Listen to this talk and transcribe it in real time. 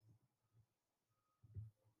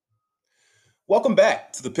Welcome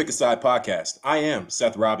back to the Pick a Side podcast. I am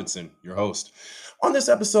Seth Robinson, your host. On this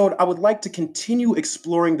episode, I would like to continue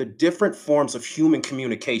exploring the different forms of human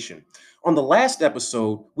communication. On the last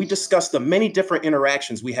episode, we discussed the many different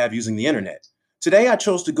interactions we have using the internet. Today, I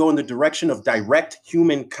chose to go in the direction of direct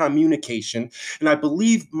human communication, and I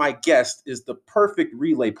believe my guest is the perfect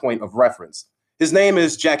relay point of reference. His name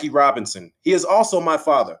is Jackie Robinson. He is also my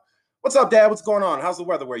father. What's up, Dad? What's going on? How's the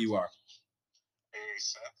weather where you are? Hey,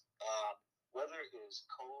 Seth. Weather is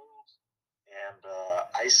cold and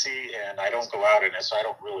icy, and I don't go out in it, so I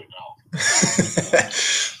don't really know.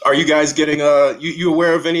 Are you guys getting you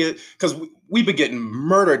aware of any? Because we've been getting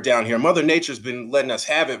murdered down here. Mother Nature's been letting us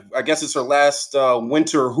have it. I guess it's her last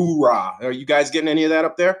winter hoorah. Are you guys getting any of that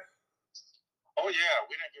up there? Oh yeah,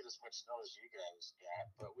 we didn't get as much snow as you guys got,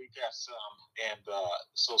 but we got some. And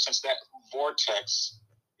so since that vortex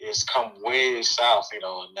is come way south, and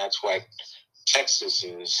that's why Texas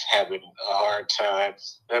is having a hard time.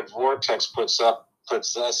 That vortex puts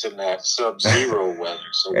us in that sub-zero weather.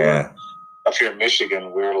 So Yeah. up here in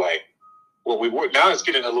Michigan, we're like, well, we were, now it's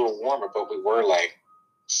getting a little warmer, but we were like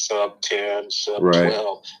sub 10, sub Right.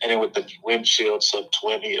 12, and then with the wind chill, sub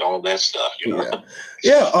 20, all that stuff, Yeah.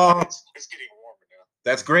 It's getting warmer now.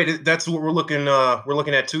 That's great. That's what we're looking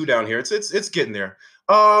at too down here. It's getting there.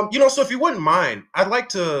 So if you wouldn't mind, I'd like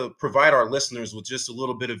to provide our listeners with just a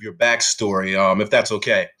little bit of your backstory, if that's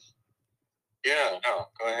okay. Yeah, no,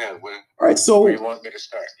 go ahead. All right, so where you want me to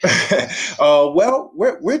start? Well,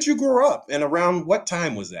 where'd you grow up, and around what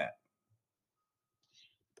time was that?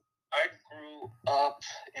 I grew up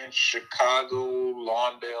in Chicago,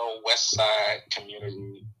 Lawndale, West Side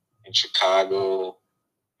community in Chicago,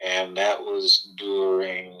 and that was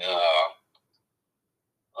during,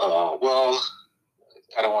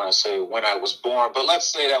 I don't want to say when I was born, but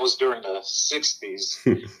let's say that was during the 60s.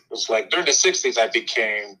 It was like during the 60s I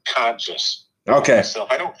became conscious. Okay. So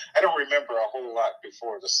I don't remember a whole lot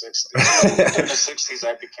before the 60s. In the 60s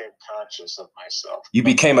I became conscious of myself. You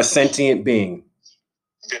became a sentient being.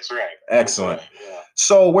 That's right. Excellent. That's right, yeah.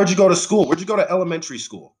 So where'd you go to school? Where'd you go to elementary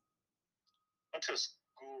school? Went to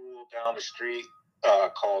school down the street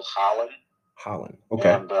called Holland. Holland.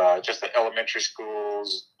 Okay. And just the elementary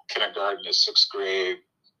schools, kindergarten to sixth grade.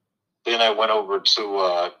 Then I went over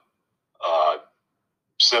to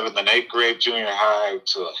 7th and 8th grade junior high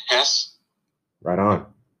to Hess. Right on.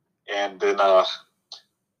 And then I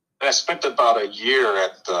spent about a year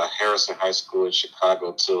at Harrison High School in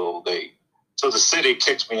Chicago till the city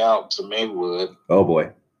kicked me out to Maywood. Oh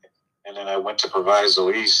boy. And then I went to Proviso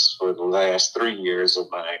East for the last 3 years of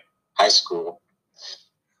my high school.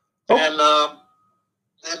 Oh. And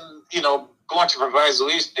then, going to Proviso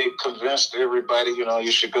East, they convinced everybody,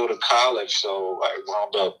 you should go to college. So I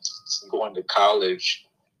wound up going to college.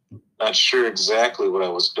 Not sure exactly what I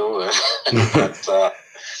was doing. But,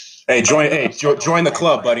 hey, join the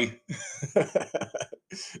club, buddy. Yeah.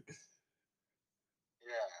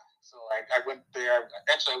 So I went there.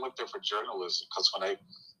 Actually, I went there for journalism because when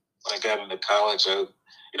I got into college,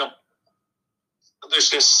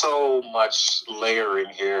 there's just so much layering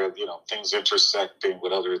here, things intersecting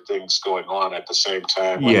with other things going on at the same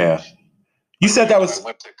time. Yeah. You said that was. I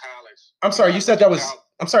went to college. I'm sorry. You said that was.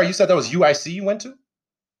 I'm sorry. You said that was UIC you went to?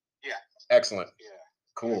 Yeah. Excellent. Yeah.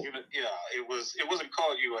 Cool. Yeah. It wasn't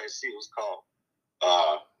called UIC. It was called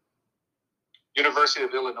University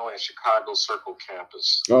of Illinois Chicago Circle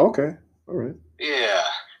Campus. Oh, okay. All right. Yeah.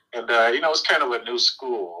 And it's kind of a new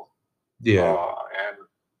school. Yeah.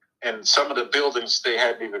 And some of the buildings they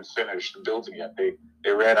hadn't even finished building yet.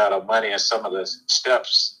 They ran out of money, and some of the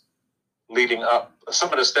steps leading up,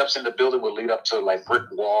 some of the steps in the building would lead up to like brick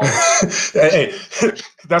walls. Hey,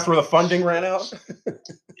 that's where the funding ran out.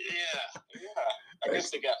 Yeah. I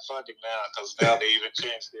guess they got funding now because now they even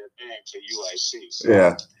changed their name to UIC. So,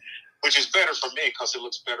 yeah. Which is better for me because it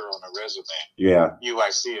looks better on a resume. Yeah.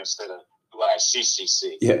 UIC instead of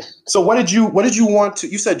UICCC. Yeah. So what did you want to?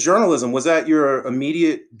 You said journalism. Was that your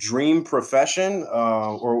immediate dream profession,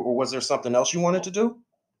 or was there something else you wanted to do?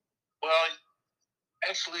 Well,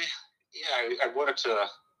 actually, yeah, I wanted to,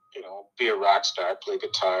 be a rock star, play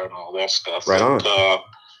guitar and all that stuff. Right on.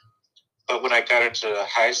 But when I got into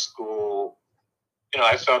high school,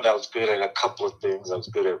 I found I was good at a couple of things. I was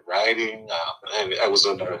good at writing. I was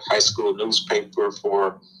on a high school newspaper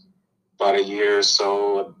for about a year or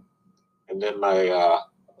so. And then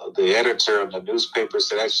the editor of the newspaper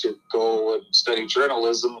said I should go and study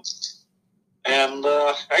journalism. And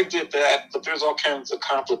I did that, but there's all kinds of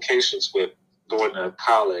complications with going to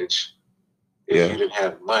college if you didn't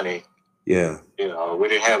have money. Yeah. We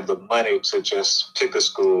didn't have the money to just pick a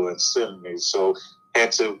school and send me. So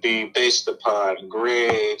had to be based upon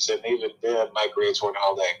grades, and even then, my grades weren't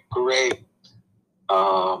all that great.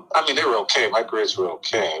 I mean, they were okay. My grades were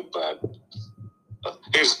okay, but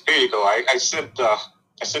here you go. I sent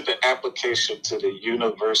the application to the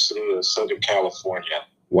University of Southern California.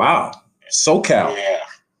 Wow, SoCal.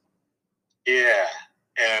 Yeah,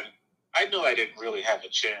 and I knew I didn't really have a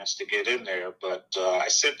chance to get in there, but I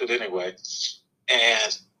sent it anyway.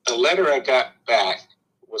 And the letter I got back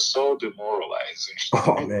was so demoralizing.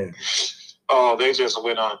 Oh man. Oh, they just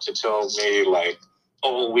went on to tell me like,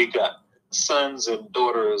 oh, we got sons and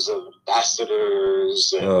daughters of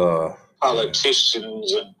ambassadors and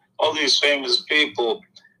politicians and all these famous people,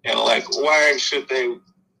 and like, why should they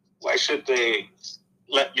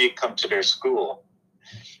let me come to their school?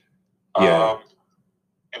 Yeah.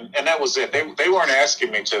 And that was it. They weren't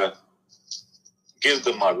asking me to give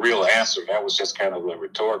them a real answer. That was just kind of a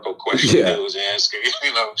rhetorical question they was asking,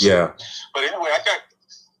 you know. So, yeah. But anyway,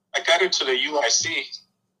 I got into the UIC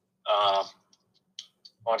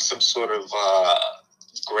on some sort of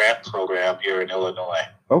grant program here in Illinois.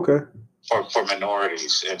 Okay. For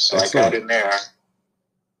minorities, and so Excellent. I got in there,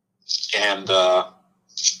 and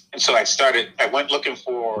so I went looking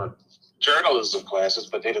for journalism classes,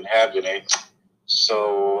 but they didn't have any.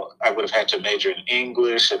 So I would have had to major in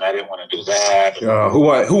English, and I didn't want to do that.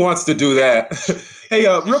 Who wants to do that? Hey, it's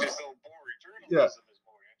so boring. Journalism is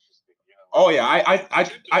more interesting, you know? Oh yeah,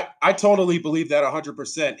 I totally believe that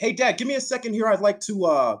 100%. Hey, Dad, give me a second here. I'd like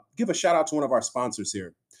to give a shout out to one of our sponsors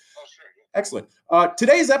here. Oh, sure. Yeah. Excellent.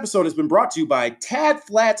 Today's episode has been brought to you by Tad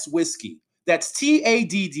Flats Whiskey. That's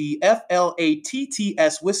TADDFLATTS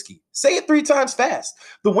Whiskey. Say it 3 times fast.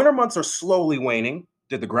 The winter months are slowly waning.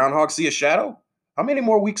 Did the groundhog see a shadow? How many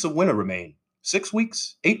more weeks of winter remain? 6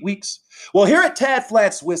 weeks? 8 weeks? Well, here at Tad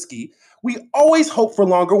Flats Whiskey, we always hope for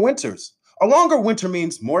longer winters. A longer winter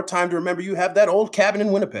means more time to remember you have that old cabin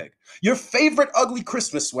in Winnipeg, your favorite ugly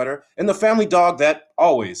Christmas sweater, and the family dog that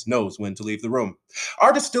always knows when to leave the room.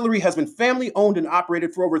 Our distillery has been family owned and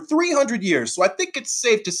operated for over 300 years, so I think it's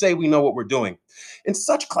safe to say we know what we're doing. In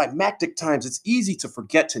such climactic times, it's easy to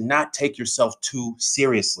forget to not take yourself too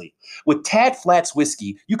seriously. With Tad Flats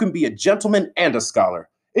Whiskey, you can be a gentleman and a scholar.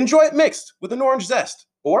 Enjoy it mixed with an orange zest,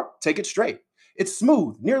 or take it straight. Its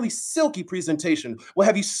smooth, nearly silky presentation will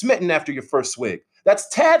have you smitten after your first swig. That's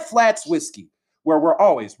Tad Flats Whiskey, where we're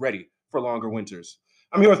always ready for longer winters.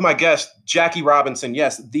 I'm here with my guest, Jackie Robinson.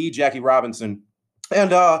 Yes, the Jackie Robinson.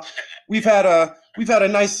 And we've had a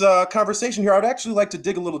nice conversation here. I'd actually like to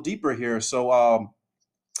dig a little deeper here. So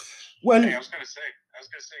when Hey, I was gonna say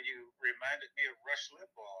you reminded me of Rush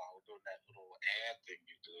Limbaugh doing that little ad thing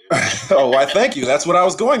you did. Oh, why thank you. That's what I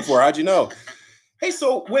was going for. How'd you know? Hey,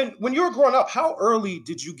 so when you were growing up, how early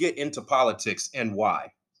did you get into politics and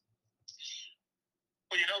why?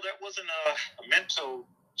 Well, you know, that wasn't a mental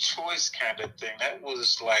choice kind of thing. That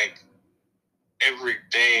was like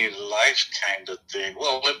everyday life kind of thing.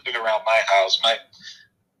 Well, living around my house,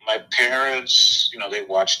 my parents, you know, they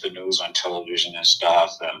watched the news on television and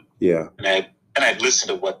stuff, and I'd listen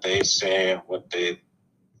to what they say and what they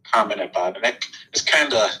comment about, and it's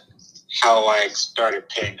kind of how I started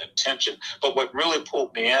paying attention. But what really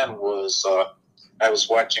pulled me in was I was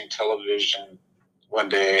watching television one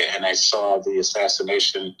day and I saw the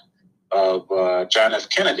assassination of John F.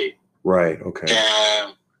 Kennedy. Right. Okay.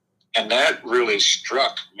 And that really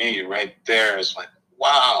struck me right there. It's like,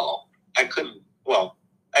 wow, I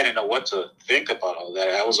didn't know what to think about all that.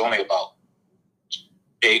 I was only about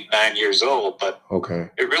 8, 9 years old, but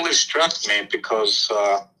it really struck me because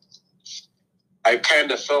I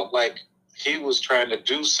kind of felt like he was trying to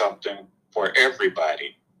do something for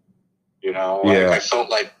everybody. You know, I felt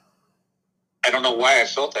like, I don't know why I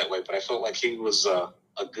felt that way, but I felt like he was a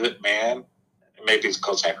good man. Maybe it's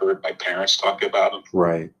because I heard my parents talk about him.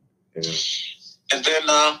 Right. Yeah. And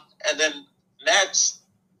then next,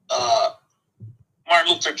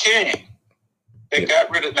 Martin Luther King. They got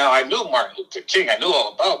rid of. Now I knew Martin Luther King. I knew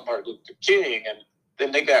all about Martin Luther King, and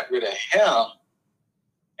then they got rid of him,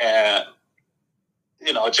 and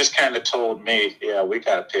you know, it just kind of told me, yeah, we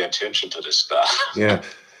got to pay attention to this stuff. Yeah.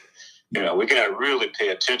 You know, we got to really pay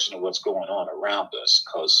attention to what's going on around us,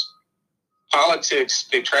 because politics,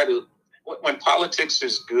 when politics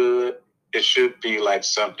is good, it should be like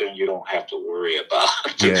something you don't have to worry about,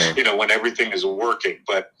 you know, when everything is working.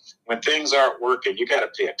 But when things aren't working, you got to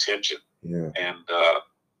pay attention. Yeah.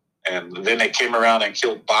 And then they came around and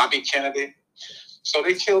killed Bobby Kennedy. So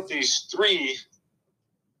they killed these 3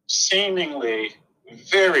 seemingly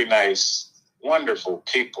very nice, wonderful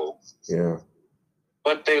people. Yeah.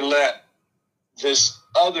 But they let this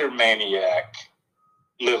other maniac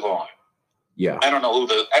live on. Yeah. I don't know who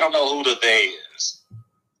the they is.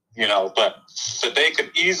 is, but they could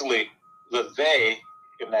easily,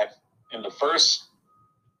 in the first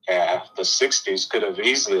half, the 60s could have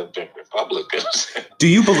easily have been Republicans. Do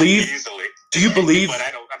you believe? Easily. Do you believe? But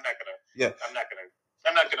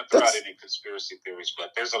I'm not gonna throw out any conspiracy theories, but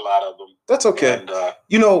there's a lot of them. That's okay. And,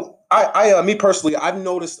 me personally, I've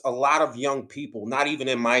noticed a lot of young people, not even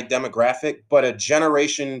in my demographic, but a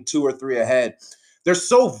generation 2 or 3 ahead. They're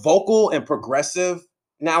so vocal and progressive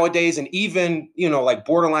nowadays, and even, like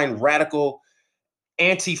borderline radical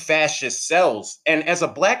anti-fascist cells. And as a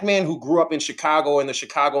Black man who grew up in Chicago, in the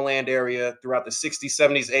Chicagoland area throughout the 60s,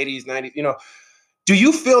 70s, 80s, 90s, do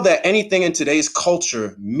you feel that anything in today's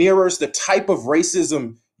culture mirrors the type of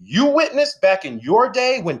racism you witnessed back in your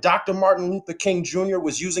day when Dr. Martin Luther King Jr.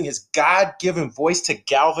 was using his God-given voice to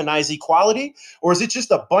galvanize equality? Or is it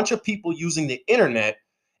just a bunch of people using the internet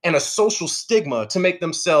and a social stigma to make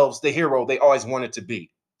themselves the hero they always wanted to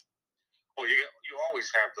be? Well, you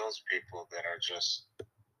always have those people that are just,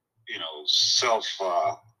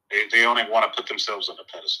 they only want to put themselves on the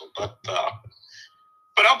pedestal.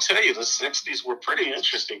 But I'll tell you, the 60s were pretty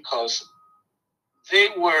interesting because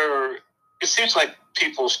it seems like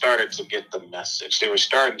people started to get the message. They were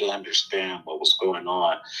starting to understand what was going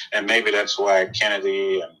on. And maybe that's why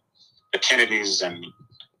the Kennedys and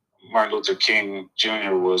Martin Luther King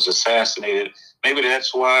Jr. was assassinated. Maybe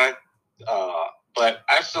that's why. But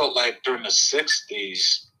I felt like during the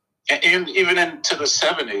 60s and even into the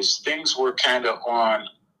 70s, things were kind of on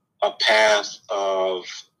a path of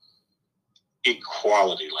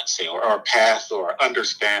equality, let's say, or a path or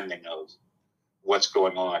understanding of what's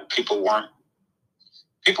going on. People were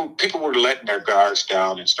letting their guards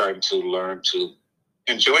down and starting to learn to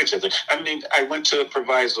enjoy each other. I mean, I went to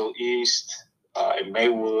Proviso East in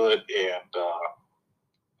Maywood, and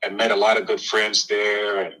I met a lot of good friends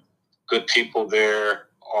there and good people there,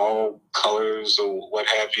 all colors or what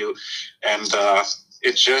have you. And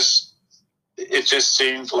it just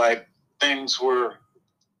seemed like things were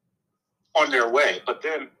on their way. But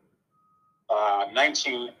then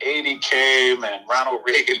 1980 came and Ronald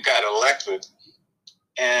Reagan got elected.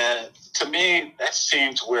 And to me, that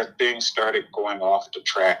seemed where things started going off the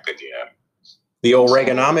track again. The old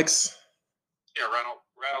Reaganomics? Yeah,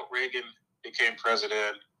 Ronald Reagan became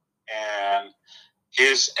president, and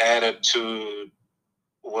his attitude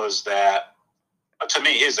was that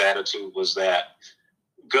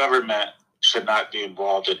government should not be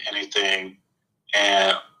involved in anything,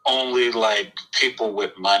 and only like people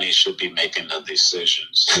with money should be making the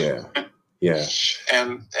decisions. Yeah. Yeah.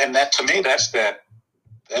 And that, to me, that's that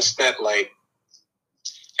like,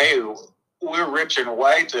 hey, we're rich and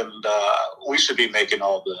white, and we should be making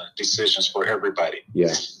all the decisions for everybody.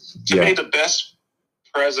 Yeah. To me, the best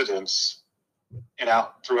presidents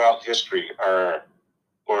throughout history or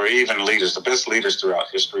even leaders, the best leaders throughout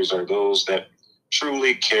history are those that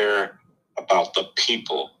truly care about the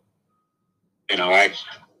people.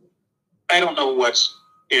 I don't know what's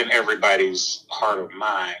in everybody's heart or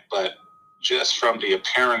mind, but just from the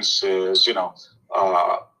appearances,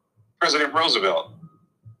 President Roosevelt,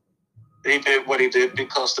 he did what he did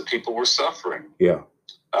because the people were suffering. Yeah.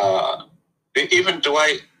 Even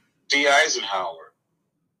Dwight D. Eisenhower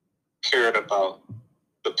cared about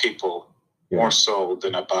the people more so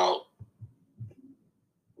than about,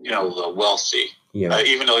 the wealthy. Yeah.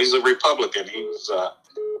 Even though he's a Republican, he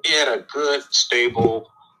had a good, stable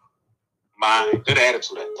mind, good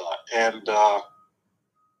attitude, I thought. And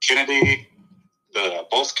Kennedy,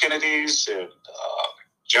 both Kennedys and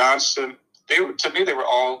Johnson, they were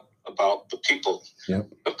all about the people. Yeah.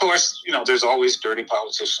 Of course, there's always dirty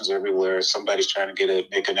politicians everywhere. Somebody's trying to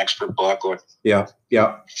make an extra buck or or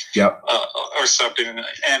something.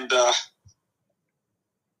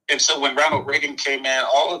 And so when Ronald Reagan came in,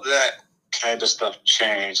 all of that kind of stuff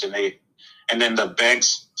changed, and then the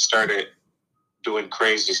banks started doing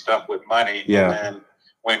crazy stuff with money. Yeah. And then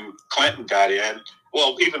when Clinton got in,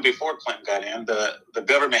 well, even before Clinton got in, the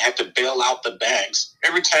government had to bail out the banks.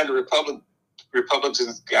 Every time the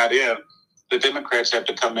Republicans got in, the Democrats had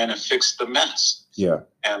to come in and fix the mess. Yeah.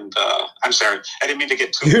 And I'm sorry, I didn't mean to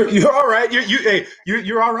get too. You're all right.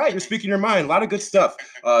 You're all right. You're speaking your mind. A lot of good stuff.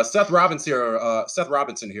 Seth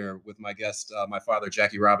Robinson here with my guest, my father,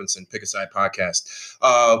 Jackie Robinson, Pick a Side Podcast.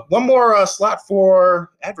 One more slot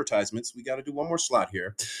for advertisements. We got to do one more slot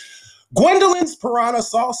here. Gwendolyn's Piranha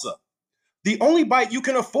Salsa, the only bite you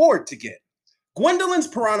can afford to get. Gwendolyn's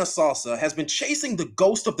Piranha Salsa has been chasing the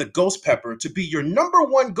ghost of the ghost pepper to be your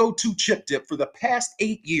 #1 go-to chip dip for the past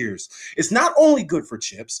 8 years. It's not only good for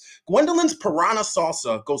chips. Gwendolyn's Piranha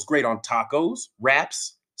Salsa goes great on tacos,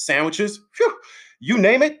 wraps, sandwiches. Whew, you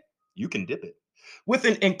name it, you can dip it. With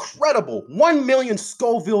an incredible 1 million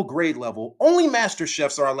Scoville grade level, only master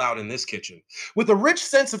chefs are allowed in this kitchen. With a rich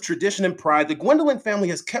sense of tradition and pride, the Gwendolyn family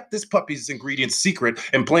has kept this puppy's ingredients secret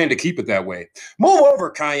and plan to keep it that way. Move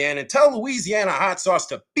over, Cayenne, and tell Louisiana hot sauce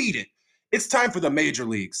to beat it. It's time for the major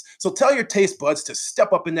leagues. So tell your taste buds to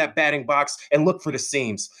step up in that batting box and look for the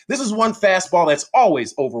seams. This is one fastball that's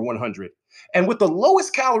always over 100. And with the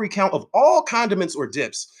lowest calorie count of all condiments or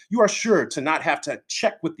dips, you are sure to not have to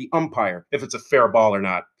check with the umpire if it's a fair ball or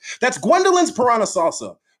not. That's Gwendolyn's Piranha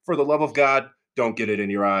Salsa. For the love of God, don't get it in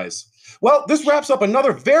your eyes. Well, this wraps up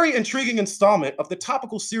another very intriguing installment of the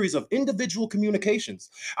topical series of individual communications.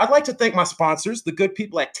 I'd like to thank my sponsors, the good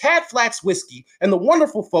people at Tad Flats Whiskey and the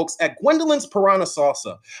wonderful folks at Gwendolyn's Piranha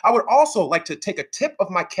Salsa. I would also like to take a tip of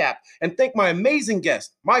my cap and thank my amazing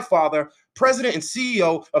guest, my father, President and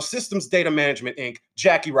CEO of Systems Data Management, Inc.,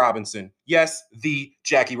 Jackie Robinson. Yes, the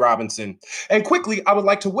Jackie Robinson. And quickly, I would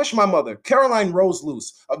like to wish my mother, Caroline Rose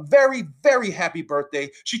Luce, a very, very happy birthday.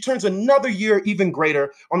 She turns another year even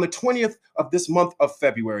greater on the 20th of this month of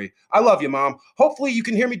February. I love you, Mom. Hopefully you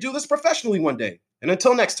can hear me do this professionally one day. And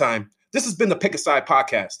until next time, this has been the Pick a Side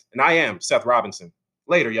Podcast, and I am Seth Robinson.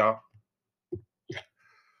 Later, y'all.